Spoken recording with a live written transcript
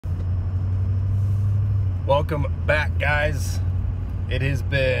Welcome back, guys. It has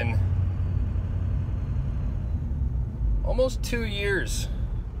been almost 2 years.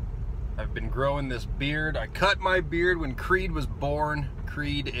 I've been growing this beard. I cut my beard when Creed was born.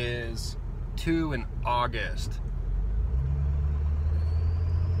 Creed is 2 in August.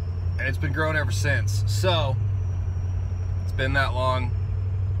 And it's been growing ever since. So, it's been that long.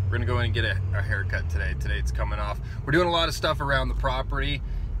 We're gonna go in and get a haircut today. Today it's coming off. We're doing a lot of stuff around the property,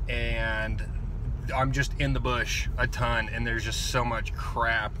 and I'm just in the bush a ton, and there's just so much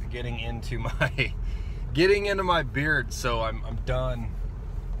crap getting into my beard. So I'm done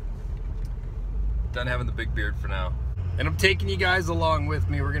having the big beard for now. And I'm taking you guys along with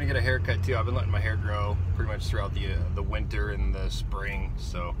me. We're gonna get a haircut too. I've been letting my hair grow pretty much throughout the winter and the spring.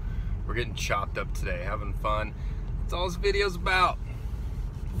 So we're getting chopped up today, having fun. That's all this video's about.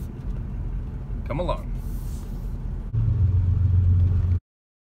 Come along.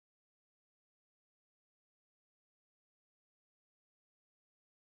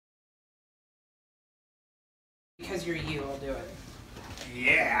 Because you're you, I'll do it.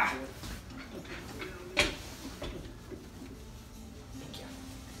 Yeah. Thank you.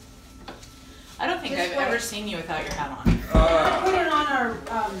 I don't think I've ever seen you without your hat on. Put it on our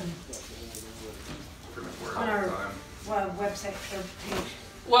website or page.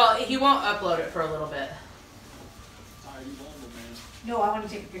 Well, he won't upload it for a little bit. No, I want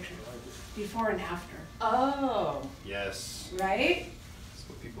to take a picture before and after. Oh. Yes. Right? That's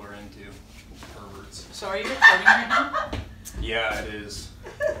what people are into. Perverts. So are you recording right now? Yeah, it is.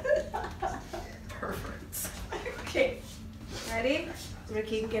 Perverts. Okay. Ready?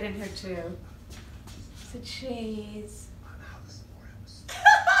 Ricky, get in here too. It's a cheese.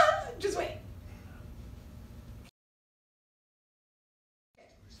 Just wait.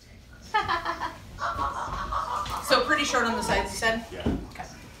 So pretty short on the sides, you said? Yeah. Okay.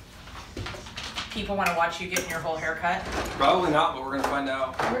 People want to watch you getting your whole haircut? Probably not, but we're gonna find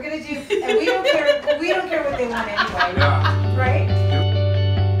out. We're gonna do, and we don't care what they want anyway. Yeah. Right?